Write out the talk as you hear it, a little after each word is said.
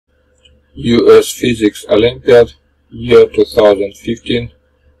US Physics Olympiad, year 2015,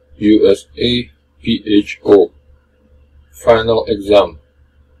 USAPHO. Final exam.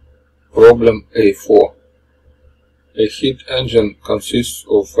 Problem A4. A heat engine consists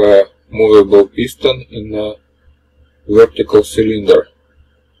of a movable piston in a vertical cylinder.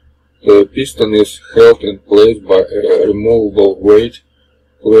 The piston is held in place by a removable weight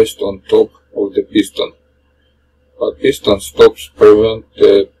placed on top of the piston. A piston stops prevent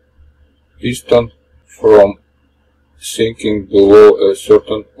the piston from sinking below a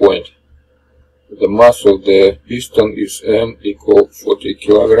certain point. The mass of the piston is M equal 40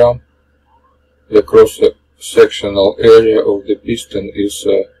 kg. The cross-sectional area of the piston is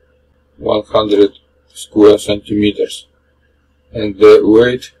 100 square centimeters, and the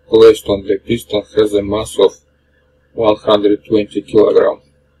weight placed on the piston has a mass of 120 kg.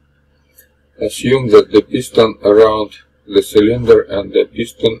 Assume that the piston around the cylinder and the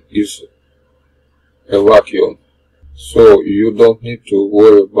piston is a vacuum, so you don't need to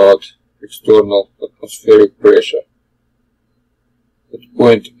worry about external atmospheric pressure. At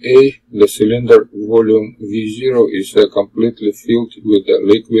point A, the cylinder volume V0 is completely filled with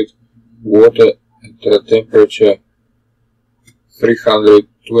liquid water at a temperature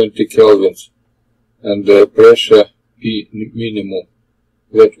 320 kelvins and the pressure P minimum.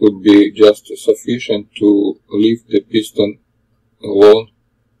 That would be just sufficient to leave the piston alone,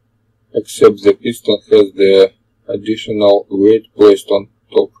 except the piston has the additional weight placed on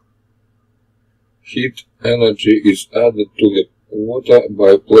top. Heat energy is added to the water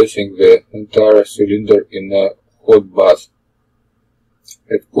by placing the entire cylinder in a hot bath.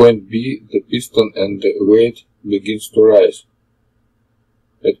 At point B, the piston and the weight begins to rise.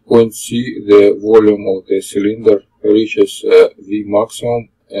 At point C, the volume of the cylinder reaches V maximum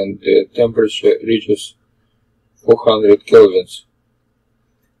and the temperature reaches 400 kelvins.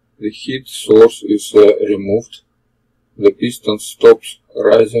 The heat source is removed. The piston stops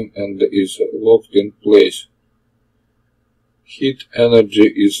rising and is locked in place. Heat energy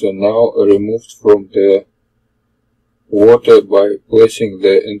is now removed from the water by placing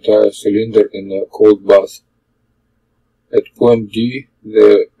the entire cylinder in a cold bath. At point D,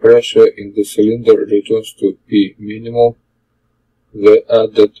 the pressure in the cylinder returns to P minimum. The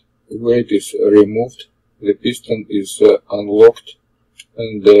added weight is removed. The piston is unlocked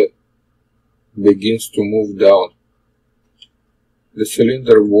and begins to move down. The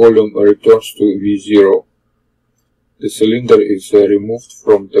cylinder volume returns to V0. The cylinder is removed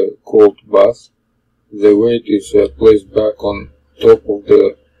from the cold bath. The weight is placed back on top of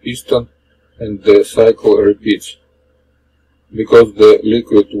the piston and the cycle repeats. Because the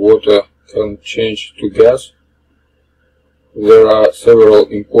liquid water can change to gas, there are several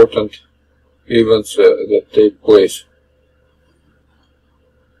important events that take place.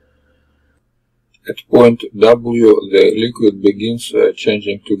 At point W, the liquid begins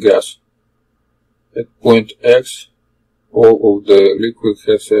changing to gas. At point X, all of the liquid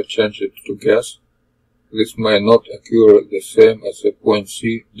has changed to gas. This may not occur the same as at point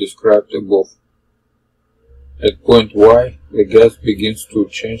C described above. At point Y, the gas begins to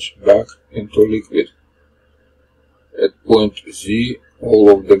change back into liquid. At point Z, all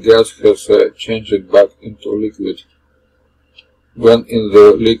of the gas has changed back into liquid. When in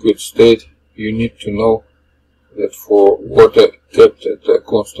the liquid state, you need to know that for water kept at a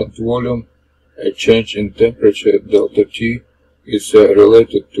constant volume, a change in temperature delta T is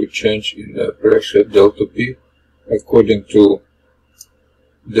related to change in pressure delta P, according to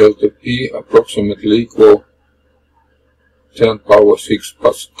delta P approximately equal 10 power 6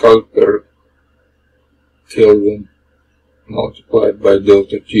 Pascal per Kelvin multiplied by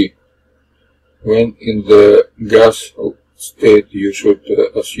delta T. When in the gas state, you should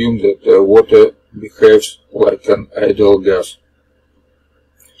assume that water behaves like an ideal gas.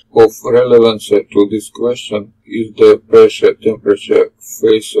 Of relevance to this question is the pressure-temperature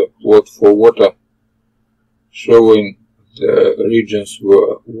phase plot for water, showing the regions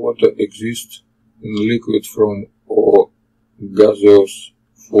where water exists in liquid form or gaseous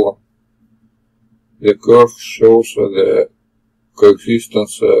form. The curve shows the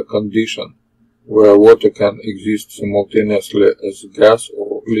coexistence condition, where water can exist simultaneously as gas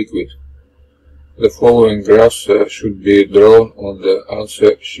or liquid. The following graphs should be drawn on the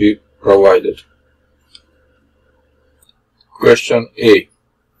answer sheet provided. Question A.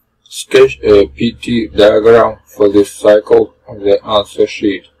 Sketch a PT diagram for this cycle on the answer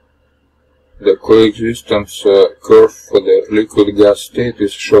sheet. The coexistence curve for the liquid-gas state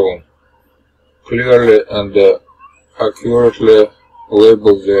is shown. Clearly and accurately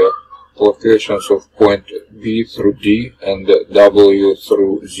label the locations of point B through D and W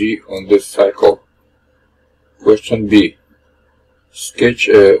through Z on this cycle. Question B. Sketch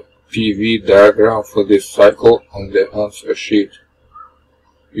a PV diagram for this cycle on the answer sheet.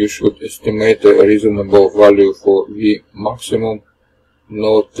 You should estimate a reasonable value for V maximum.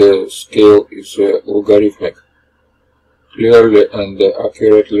 Note the scale is logarithmic. Clearly and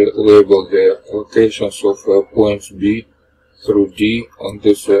accurately label the locations of points B through D on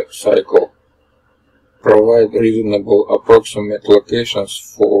this cycle. Provide reasonable approximate locations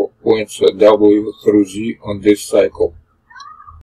for points W through Z on this cycle.